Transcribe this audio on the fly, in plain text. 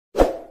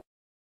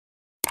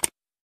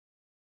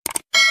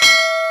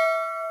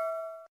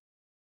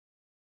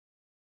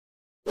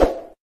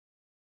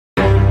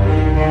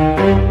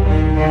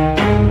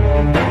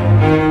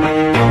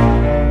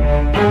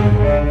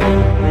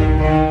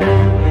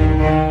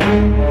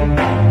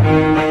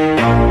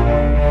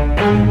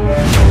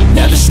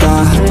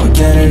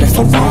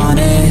I want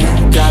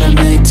it. Gotta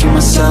make to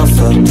myself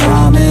a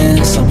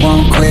promise. I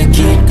won't quit,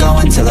 keep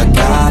going till I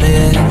got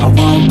it. I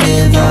won't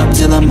give up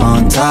till I'm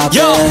on top.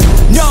 Yo,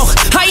 no,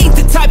 I ain't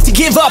the type to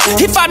give up.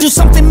 If I do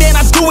something, man,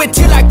 I do it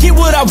till I get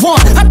what I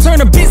want. I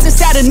turn a business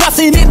out of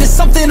nothing into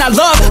something I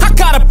love. I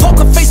got a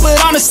poker face, but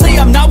honestly,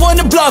 I'm not one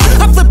to bluff.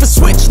 I flip a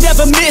switch,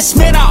 never miss,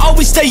 man, I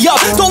always stay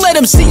up. Don't let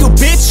them see you,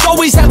 bitch,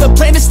 always have a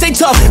plan to stay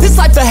tough. This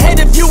life ahead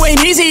of you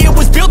ain't easy, it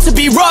was built to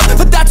be rough.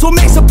 But that's what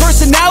makes a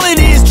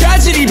personality, is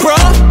tragedy,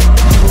 bruh.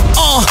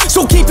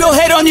 So keep your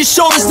head on your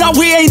shoulders. Now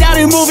we ain't out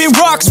here moving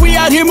rocks, we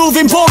out here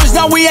moving boulders.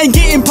 Now we ain't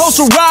getting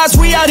posterized,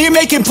 we out here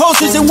making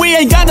posters. And we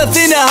ain't got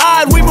nothing to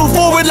hide, we move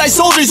forward like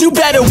soldiers. You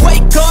better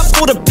wake up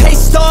for the pay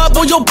stub,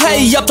 or you'll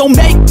pay up. Don't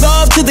make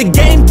love to the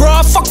game,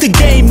 bruh, fuck the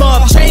game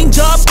up. Change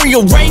up,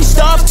 rearrange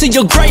stuff to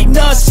your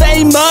greatness.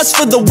 Same us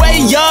for the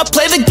way up,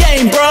 play the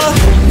game, bruh.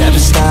 Never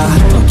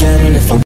stop, I'll get it if I